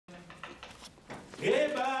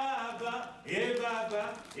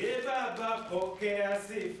pokea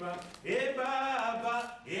sifa. E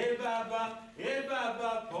Baba, e Baba, e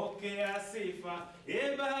Baba, pokea sifa.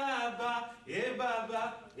 E Baba, e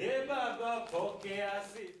Baba, e Baba, pokea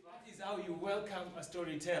sifa. That is how you welcome a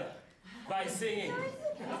storyteller, by singing.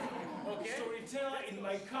 Okay? Storyteller in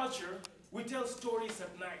my culture, we tell stories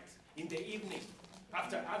at night, in the evening.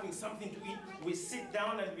 After having something to eat, we sit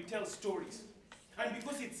down and we tell stories. And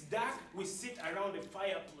because it's dark, we sit around a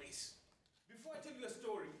fireplace. Before I tell you a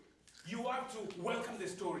story, you have to welcome the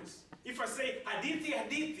stories. If I say hadithi,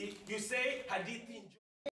 hadithi, you say hadithi.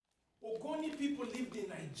 Ogoni people lived in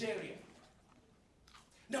Nigeria.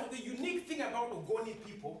 Now, the unique thing about Ogoni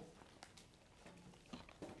people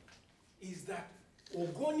is that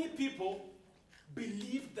Ogoni people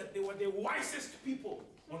believed that they were the wisest people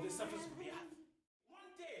on the surface of the earth.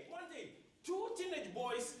 One day, two teenage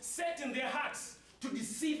boys set in their hearts to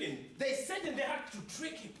deceive him. They set in their heart to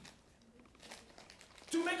trick him,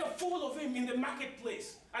 to make a fool of him in the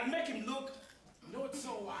marketplace and make him look not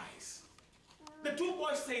so wise. The two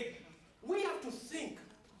boys said, we have to think,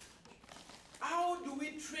 how do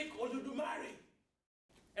we trick Oludumare?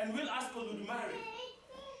 And we'll ask Oludumare.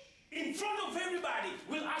 In front of everybody,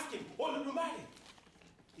 we'll ask him, Oludumare,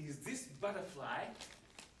 is this butterfly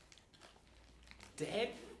dead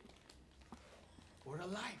or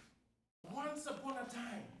alive? Once upon a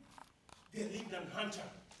time, there lived an hunter.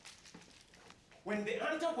 When the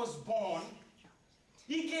hunter was born,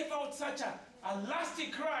 he gave out such a lusty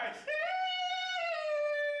cry.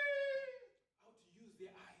 How to use their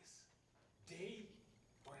eyes, day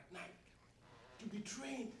or at night. To be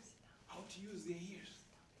trained how to use their ears,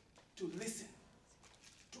 to listen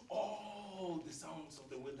to all the sounds of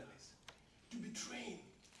the wilderness. To be trained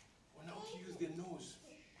on how to use their nose,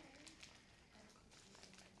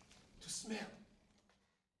 to smell.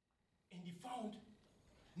 And he found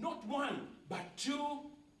not one, but two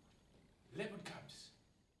leopard cubs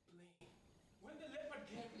playing. When the leopard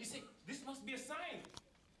came, he said, this must be a sign.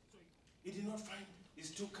 So he did not find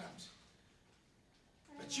his two cubs.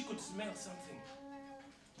 But she could smell something.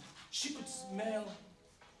 She could smell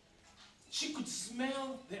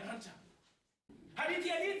the hunter. Hadithi,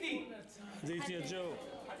 hadithi. Hadithi Joe.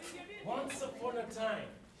 Once upon a time,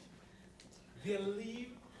 there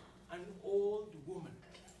lived an old woman.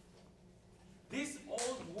 This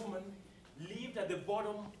old woman lived at the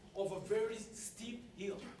bottom of a very steep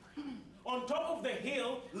hill. On top of the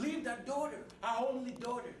hill lived a daughter, her only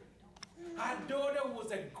daughter. Her daughter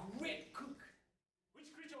was a great cook.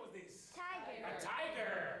 Which creature was this? Tiger. A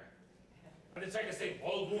tiger. And the tiger said,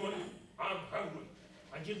 old woman, I'm hungry,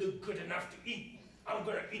 and you look good enough to eat. I'm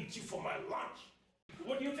gonna eat you for my lunch.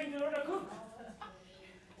 What do you think the daughter cooked?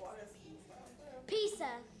 Pizza.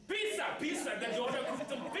 Pizza. The daughter cooked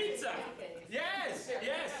some pizza. Yes,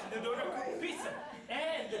 the daughter cooked pizza.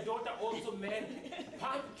 And the daughter also made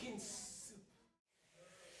pumpkin soup.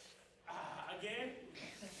 Again.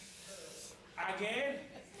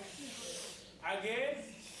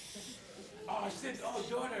 Oh, she said, oh,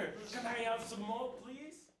 daughter, can I have some more,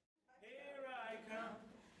 please?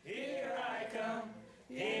 Here I come,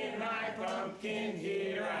 in my pumpkin,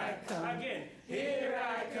 here I come. Again, here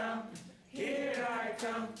I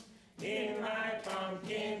come, in my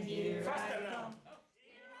pumpkin, here I come.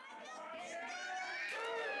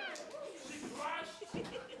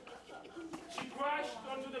 She crashed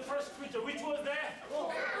onto the first creature, which was there.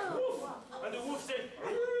 Woof. And the wolf said,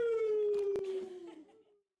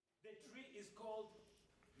 the tree is called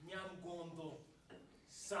Nyamgondo,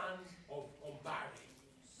 son of Ombare.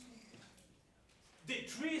 The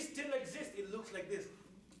tree still exists. It looks like this.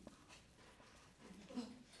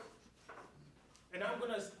 And I'm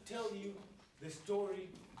going to tell you the story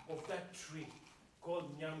of that tree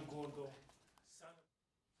called Nyamgondo, son of...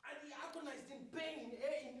 And he agonized in pain,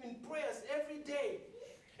 in prayers every day.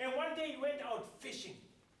 And one day he went out fishing.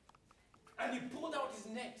 And he pulled out his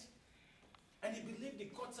net. And he believed he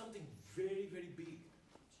caught something very, very big.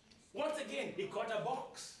 Once again, he caught a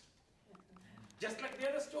box. Just like the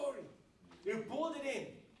other story. He pulled it in.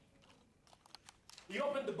 He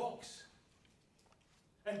opened the box.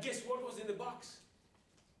 And guess what was in the box?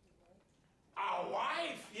 A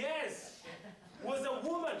wife, yes. Was a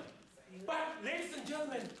woman. But, ladies and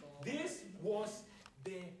gentlemen, this was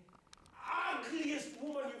the ugliest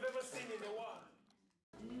woman you've ever seen in the world.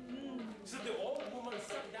 So the old woman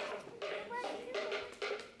sat down.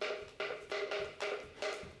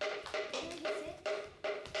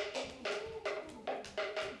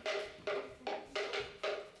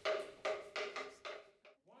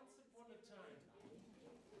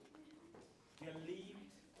 There lived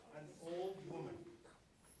an old woman.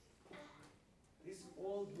 This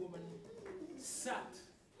old woman sat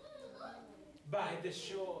by the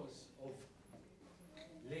shores of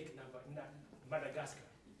Lake Madagascar.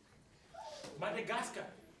 Madagascar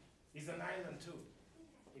is an island too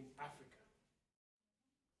in Africa.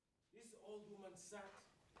 This old woman sat.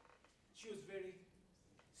 She was very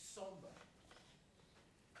somber,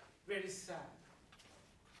 very sad.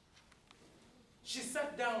 She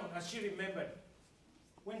sat down as she remembered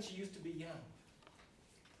when she used to be young.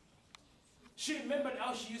 She remembered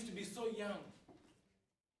how she used to be so young.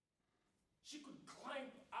 She could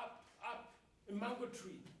climb up a mango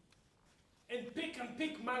tree and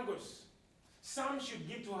pick mangoes. Some she'd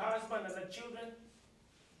give to her husband and her children,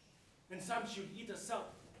 and some she'd eat herself.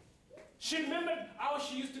 She remembered how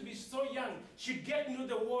she used to be so young. She'd get into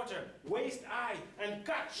the water, waist high, and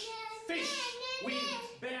catch fish with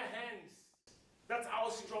bare hands. That's how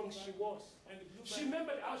strong she was. And she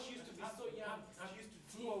remembered how she used to be so young. She used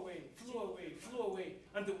to flew away,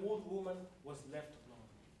 and the old woman was left alone.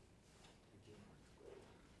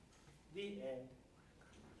 The end.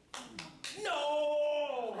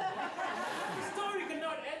 No! The story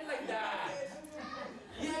cannot end like that.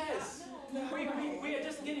 Yes. We are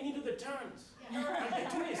just getting into the turns and the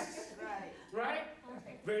twists. Right?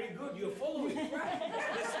 Very good. You're following.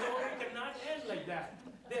 The story cannot end like that.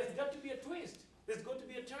 There's got to be a twist. There's got to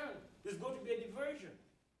be a turn. There's got to be a diversion.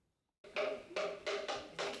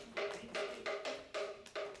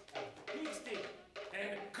 Big stick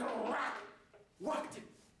and crack, whacked it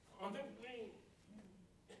on the wing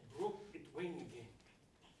and broke its wing again.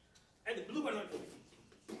 And the bluebird went,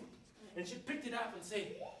 and she picked it up and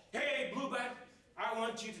said, "Hey, bluebird, I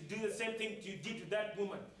want you to do the same thing you did to that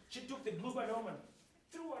woman." She took the bluebird home and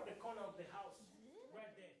threw at the corner of the house,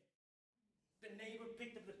 right there. The neighbor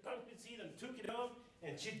picked up the pumpkin seed and took it off,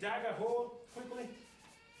 and she dug a hole quickly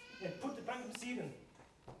and put the pumpkin seed and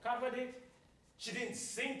covered it. She didn't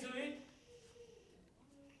sing to it.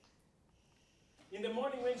 In the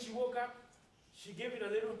morning when she woke up, she gave it a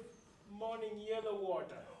little morning yellow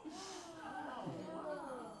water.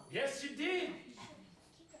 Yes, she did.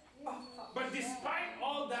 But despite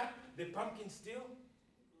all that, the pumpkin still